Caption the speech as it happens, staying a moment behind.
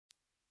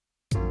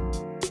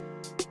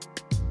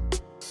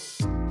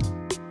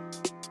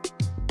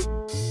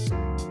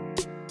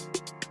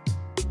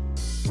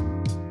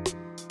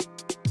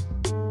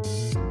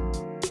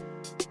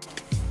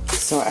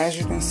So as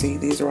you can see,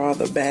 these are all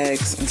the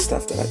bags and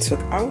stuff that I took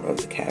out of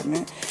the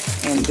cabinet,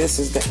 and this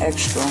is the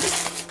extra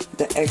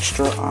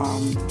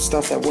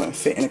stuff that wouldn't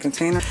fit in a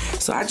container.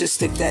 So I just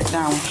stick that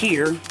down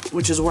here,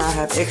 which is where I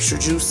have extra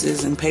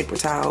juices and paper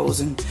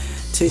towels and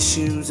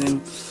tissues and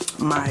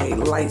my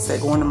lights that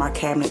go into my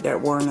cabinet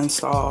that weren't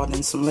installed,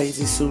 and some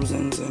Lazy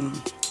Susans and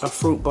a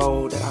fruit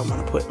bowl that I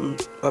want to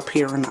put up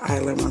here on the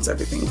island once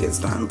everything gets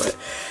done. But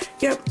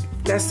yep,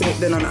 that's it.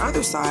 Then on the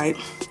other side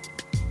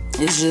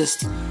is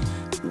just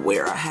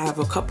where I have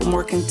a couple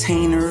more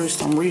containers,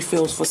 some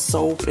refills for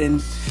soap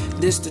and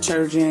dish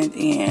detergent,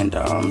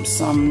 and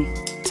some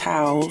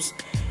towels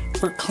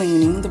for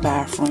cleaning the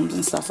bathrooms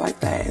and stuff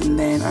like that. And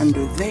then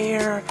under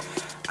there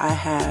I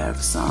have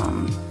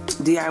some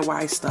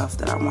DIY stuff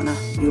that I want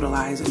to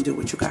utilize and do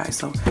with you guys.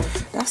 So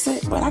that's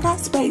it. But I got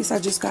space, I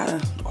just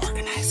gotta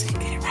organize it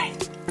and get it right.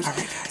 Alright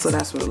guys, so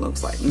that's what it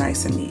looks like,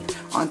 nice and neat.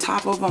 On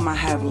top of them I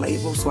have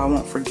labels, so I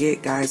won't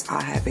forget, guys.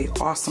 I have a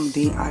awesome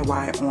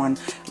DIY on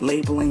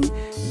labeling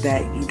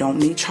that you don't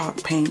need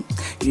chalk paint,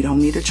 you don't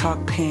need a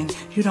chalk pen,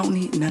 you don't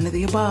need none of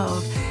the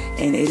above,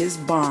 and it is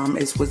bomb.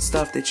 It's with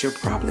stuff that you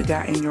probably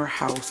got in your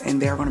house,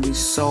 and they're going to be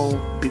so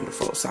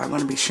beautiful. So I'm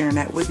going to be sharing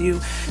that with you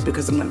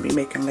because I'm going to be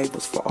making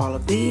labels for all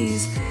of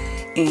these.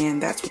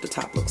 And that's what the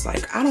top looks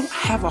like. I don't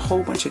have a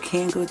whole bunch of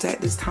canned goods at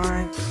this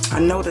time. I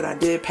know that I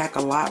did pack a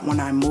lot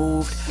when I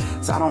moved,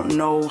 so I don't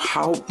know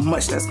how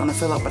much that's going to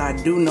fill up, but I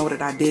do know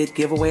that I did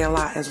give away a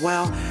lot as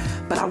well.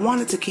 But I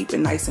wanted to keep it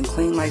nice and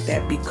clean like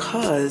that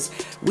because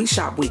we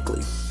shop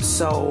weekly.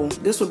 So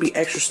this would be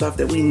extra stuff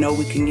that we know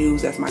we can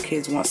use if my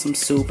kids want some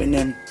soup. And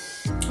then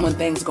when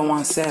things go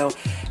on sale,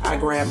 I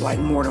grab like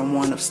more than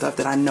one of stuff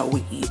that I know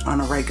we eat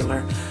on a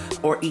regular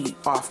or eat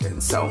often.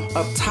 So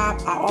up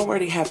top, I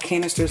already have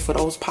canisters for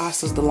those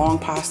pastas, the long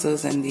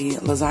pastas and the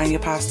lasagna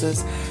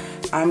pastas.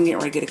 I'm getting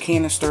ready to get a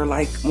canister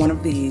like one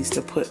of these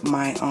to put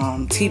my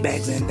tea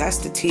bags in. That's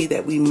the tea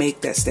that we make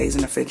that stays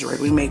in the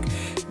refrigerator. We make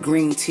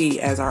green tea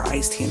as our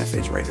iced tea in the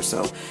refrigerator.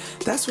 So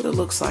that's what it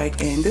looks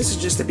like. And this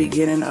is just the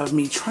beginning of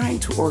me trying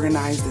to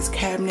organize this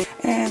cabinet.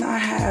 And I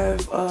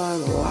have a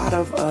lot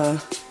of,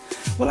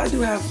 well, I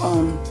do have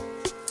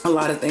a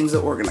lot of things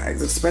to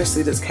organize,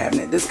 especially this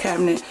cabinet. This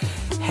cabinet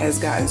has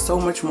gotten so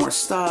much more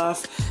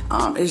stuff.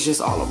 It's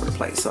just all over the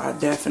place. So I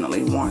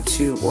definitely want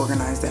to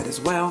organize that as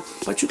well.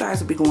 But you guys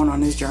will be going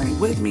on this journey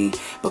with me,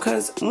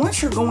 because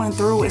once you're going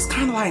through, it's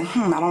kind of like,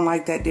 I don't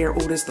like that there.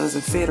 Oh, this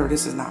doesn't fit, or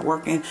this is not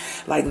working.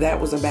 Like that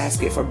was a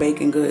basket for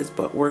baking goods,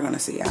 but we're going to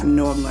see. I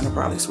know I'm going to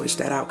probably switch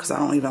that out because I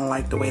don't even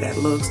like the way that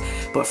looks.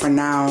 But for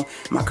now,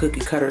 my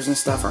cookie cutters and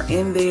stuff are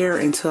in there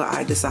until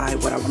I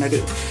decide what I want to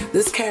do.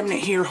 This cabinet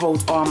here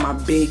holds all my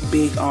big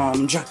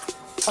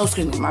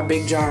my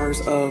big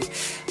jars of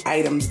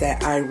items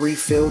that I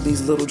refilled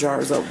these little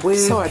jars up with.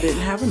 So I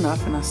didn't have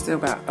enough, and I still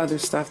got other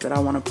stuff that I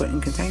want to put in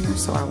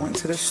containers. So I went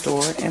to the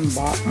store and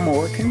bought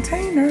more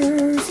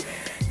containers.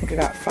 I think I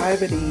got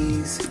 5 of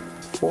these,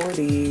 4 of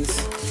these,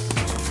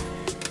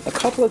 a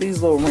couple of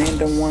these little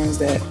random ones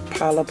that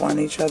pile up on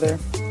each other,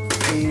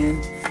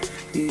 and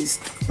these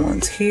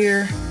ones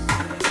here,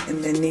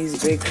 and then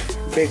these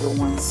bigger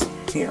ones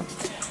here.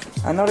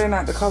 I know they're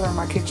not the color in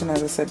my kitchen,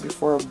 as I said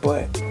before,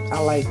 but I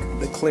like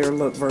the clear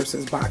look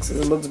versus boxes.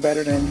 It looks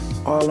better than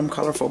all them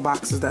colorful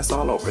boxes that's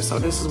all over. So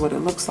this is what it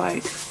looks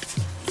like.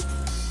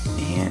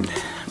 And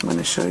I'm going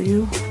to show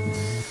you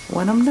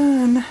when I'm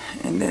done.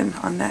 And then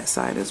on that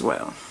side as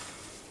well.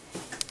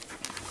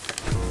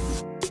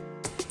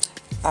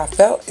 I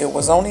felt it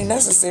was only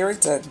necessary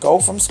to go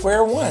from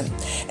square one.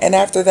 And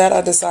after that,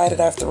 I decided,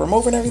 after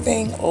removing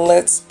everything,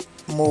 let's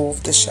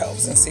move the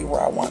shelves and see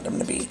where I want them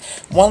to be.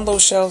 One of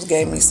those shelves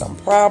gave me some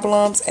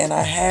problems, and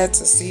I had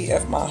to see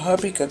if my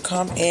hubby could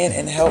come in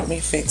and help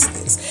me fix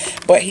this.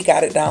 But he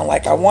got it down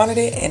like I wanted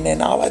it, and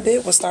then all I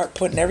did was start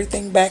putting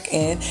everything back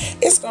in.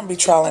 It's going to be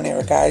trial and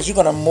error, guys.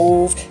 You're going to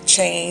move,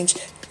 change,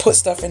 put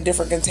stuff in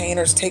different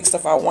containers, take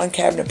stuff out one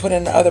cabinet, put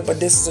in the other,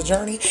 but this is a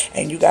journey,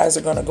 and you guys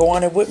are going to go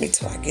on it with me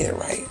till I get it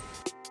right.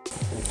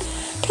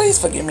 Please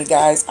forgive me,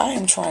 guys. I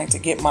am trying to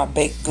get my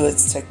baked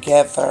goods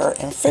together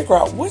and figure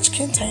out which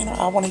container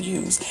I want to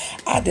use.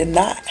 I did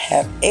not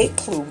have a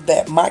clue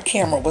that my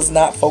camera was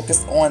not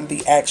focused on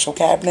the actual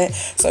cabinet,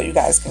 so you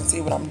guys can see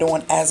what I'm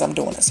doing as I'm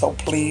doing it. So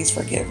please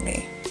forgive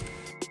me.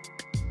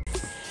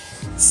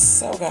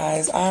 So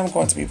guys, I'm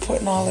going to be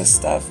putting all this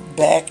stuff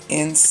back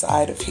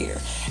inside of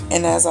here.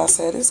 And as I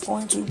said, it's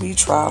going to be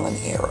trial and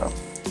error.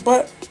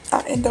 But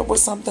I end up with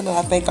something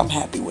that I think I'm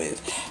happy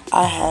with.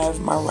 I have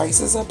my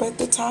rices up at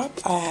the top.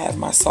 I have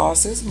my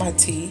sauces, my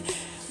tea,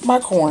 my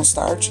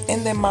cornstarch,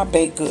 and then my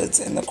baked goods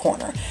in the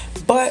corner.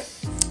 But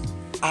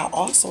I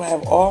also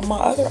have all my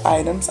other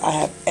items. I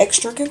have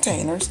extra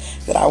containers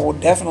that I will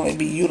definitely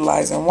be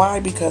utilizing. Why?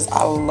 Because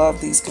I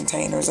love these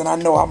containers, and I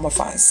know I'm going to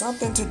find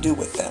something to do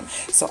with them.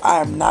 So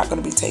I am not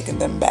going to be taking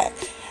them back.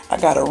 I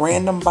got a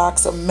random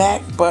box of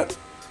Mac, but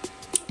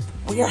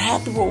we are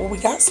happy with what we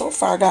got so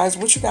far, guys.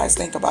 What you guys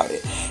think about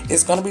it?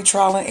 It's going to be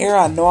trial and error.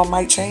 I know I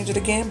might change it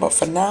again, but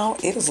for now,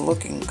 it is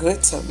looking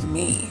good to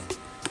me.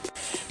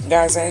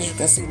 Guys, as you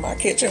can see, my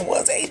kitchen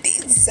was a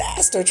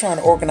disaster trying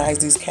to organize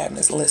these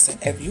cabinets. Listen,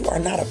 if you are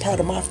not a part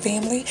of my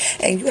family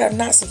and you have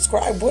not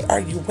subscribed, what are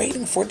you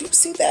waiting for? Do you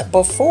see that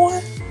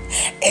before?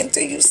 And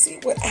do you see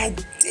what I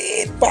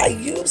did by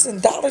using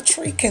Dollar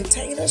Tree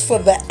containers for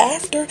the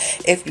after?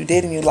 If you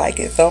did and you like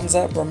it, thumbs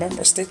up.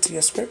 Remember, stick to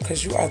your script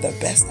because you are the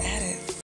best at it.